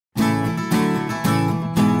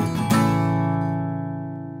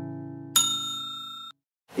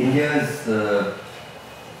India is,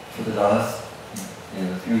 for the last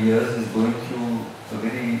few years, is going through a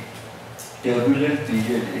very turbulent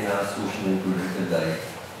period in our social and political life.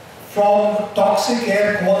 From toxic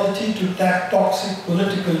air quality to toxic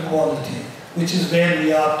political quality, which is where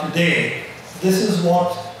we are today. This is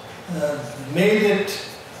what made it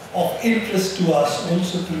of interest to us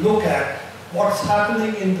also to look at what's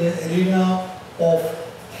happening in the arena of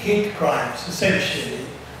hate crimes, essentially,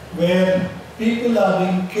 where people are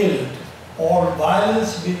being killed or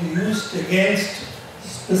violence being used against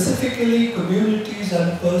specifically communities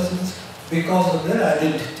and persons because of their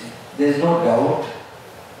identity. There is no doubt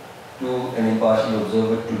to an impartial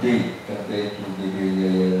observer today compared to maybe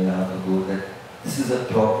a year and a half ago that this is a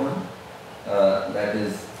problem that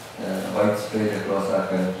is widespread across our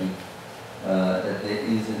country, that there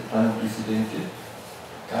is an unprecedented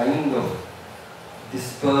kind of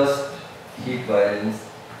dispersed hate violence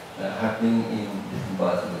happening in different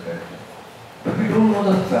parts of the country. But we don't know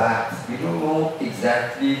the facts, we don't know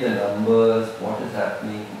exactly the numbers, what is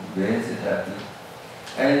happening, where is it happening.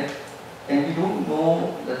 And we don't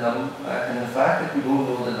know the and the fact that we don't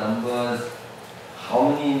know the numbers, how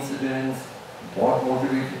many incidents, what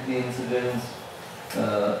motivated the incidents,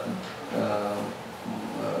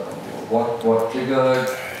 what triggered,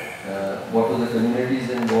 what were the communities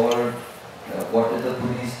involved, what did the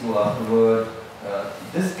police do afterward.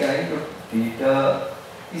 This kind of data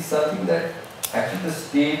is something that actually the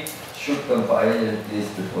state should compile and place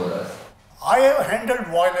before us. I have handled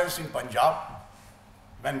violence in Punjab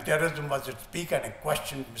when terrorism was at peak, and I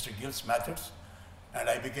questioned Mr. Gill's methods, and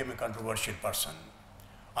I became a controversial person.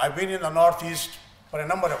 I've been in the Northeast for a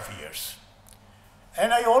number of years,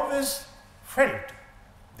 and I always felt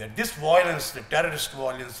that this violence, the terrorist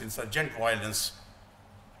violence, insurgent violence,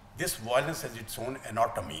 this violence has its own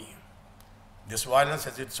anatomy. This violence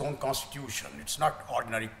has its own constitution. It's not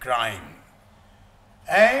ordinary crime.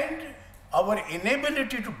 And our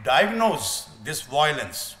inability to diagnose this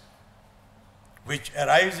violence, which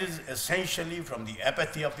arises essentially from the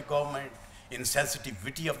apathy of the government,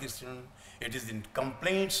 insensitivity of the citizen. It is in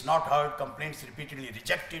complaints not heard, complaints repeatedly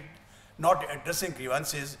rejected, not addressing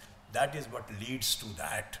grievances. That is what leads to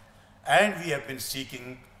that. And we have been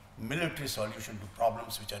seeking military solution to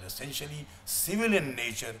problems which are essentially civil in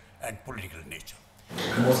nature and political in nature.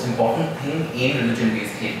 The most important thing in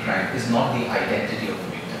religion-based hate crime is not the identity of the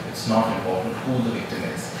victim. It's not important who the victim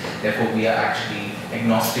is. Therefore, we are actually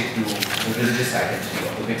agnostic to the religious identity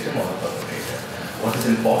of the victim or the perpetrator. What is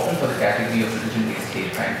important for the category of religion-based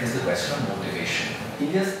hate crime is the question of motivation.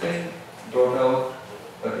 India Spin brought out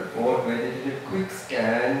a report where they did a quick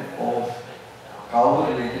scan of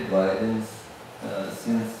cow-related violence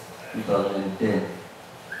since 2010.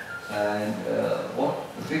 And what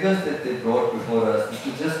the figures that they brought before us, this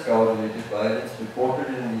was just cow-related violence reported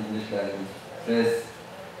in the English language press,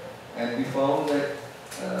 and we found that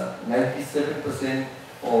 97%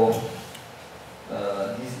 of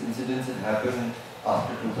these incidents had happened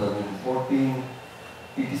after 2014.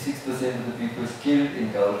 86% of the people killed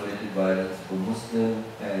in cow-related violence were Muslim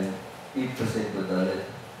and 8% were Dalit.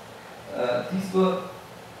 These were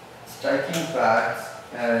striking facts,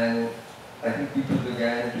 and I think people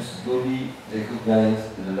began to slowly recognize,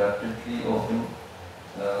 reluctantly often,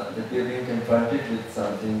 that we are being confronted with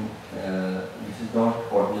something which is not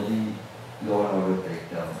ordinary law and order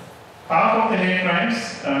breakdown. Half of the hate crimes,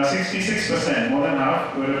 66%, more than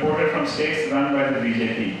half, were reported from states run by the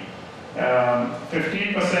BJP.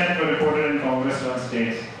 15% were reported in Congress-run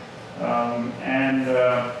states. I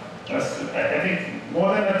think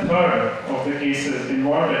more than a third of the cases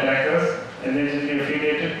involved attackers allegedly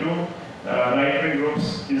affiliated to right-wing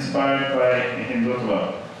groups inspired by Hindutva.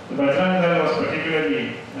 The Bajrang Dal was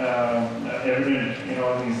particularly evident in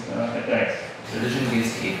all these attacks.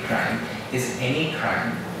 Religion-based hate crime is any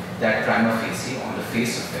crime that prima facie, on the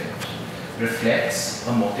face of it, reflects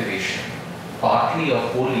a motivation, partly or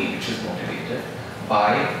wholly which is motivated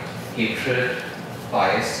by hatred,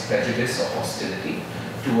 bias, prejudice or hostility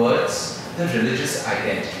towards the religious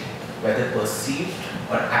identity, whether perceived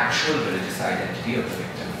or actual religious identity of the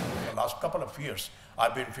victim. The last couple of years,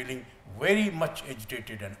 I've been feeling very much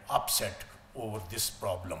agitated and upset over this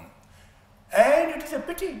problem. And it is a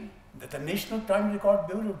pity that the National Crime Record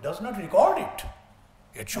Bureau does not record it.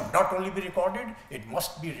 It should not only be recorded, it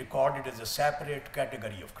must be recorded as a separate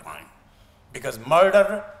category of crime. Because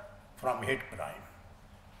murder from hate crime,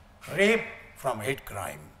 rape from hate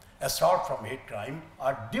crime, assault from hate crime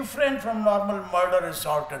are different from normal murder,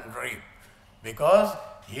 assault and rape. Because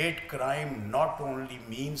hate crime not only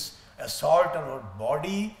means assault on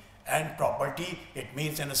body and property, it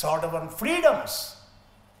means an assault on freedoms.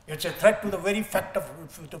 It's a threat to the very fact of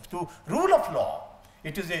to rule of law.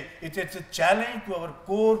 It's a challenge to our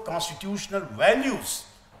core constitutional values.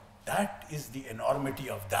 That is the enormity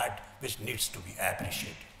of that which needs to be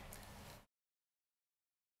appreciated.